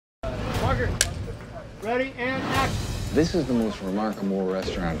burger. Ready and action. This is the most remarkable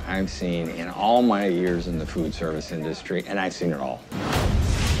restaurant I've seen in all my years in the food service industry, and I've seen it all.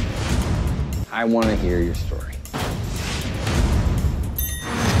 I want to hear your story.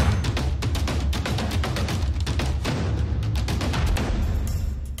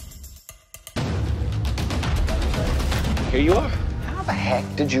 Here you are. How the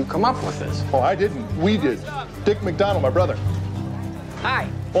heck did you come up with this? Oh, I didn't. We did. Dick McDonald, my brother. Hi.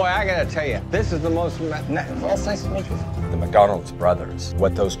 Boy, I gotta tell you, this is the most... Well, it's nice to meet you. The McDonald's brothers,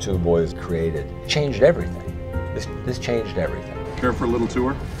 what those two boys created, changed everything. This changed everything. Care for a little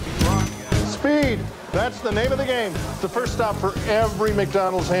tour? Speed! That's the name of the game. The first stop for every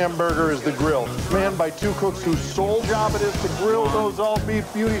McDonald's hamburger is the grill, manned by two cooks whose sole job it is to grill those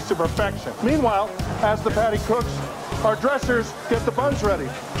all-beef beauties to perfection. Meanwhile, as the patty cooks, our dressers get the buns ready.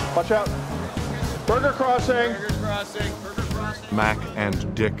 Watch out. Burger crossing. Burger crossing. Burger crossing. Mac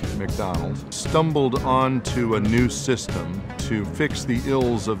and Dick McDonald stumbled onto a new system to fix the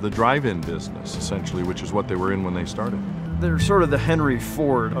ills of the drive-in business, essentially, which is what they were in when they started. They're sort of the Henry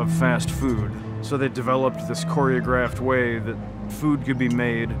Ford of fast food. So they developed this choreographed way that food could be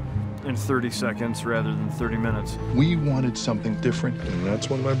made in 30 seconds rather than 30 minutes. We wanted something different, and that's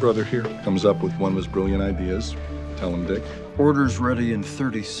when my brother here comes up with one of his brilliant ideas. Tell him, Dick. Orders ready in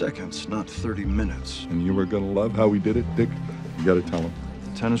 30 seconds, not 30 minutes. And you were gonna love how we did it, Dick. You gotta tell him.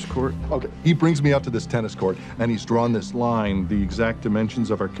 The tennis court? Okay. He brings me out to this tennis court, and he's drawn this line, the exact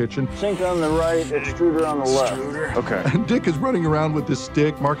dimensions of our kitchen. Sink on the right, extruder on the left. Okay. And Dick is running around with this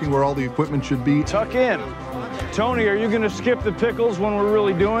stick, marking where all the equipment should be. Tuck in. Tony, are you gonna skip the pickles when we're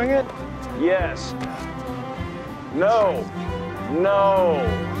really doing it? Yes. No. No.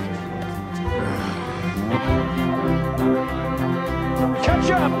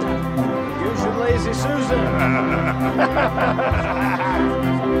 Ketchup! Use your lazy Susan.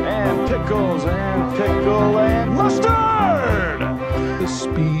 And pickles, and pickle, and mustard! The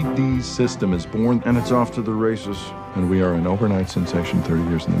Speedy system is born, And it's off to the races. and we are an overnight sensation 30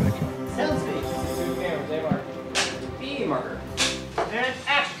 years in the making. And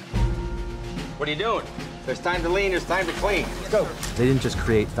action. What are you doing? There's time to lean, there's time to clean. Let's go. They didn't just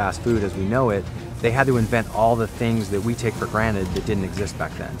create fast food as we know it, they had to invent all the things that we take for granted that didn't exist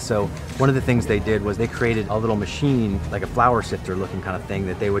back then. So one of the things they did was they created a little machine, like a flour sifter looking kind of thing,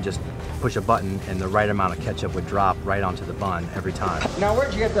 that they would just push a button and the right amount of ketchup would drop right onto the bun every time. Now,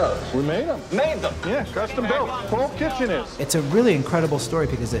 where'd you get those? We made them. Made them. Yeah, custom built. Whole kitchen is. It's a really incredible story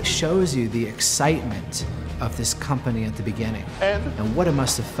because it shows you the excitement of this company at the beginning and what it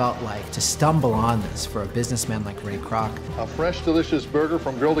must have felt like to stumble on this for a businessman like Ray Kroc. A fresh, delicious burger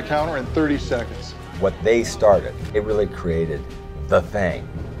from grill to counter in 30 seconds. What they started, it really created the thing,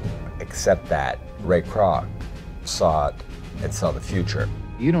 except that Ray Kroc saw it and saw the future.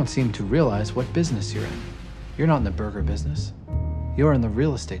 You don't seem to realize what business you're in. You're not in the burger business. You're in the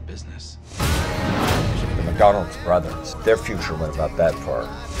real estate business. The McDonald's brothers, their future went about that far.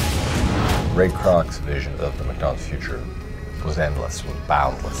 Ray Kroc's vision of the McDonald's future was endless, was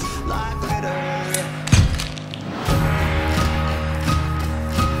boundless.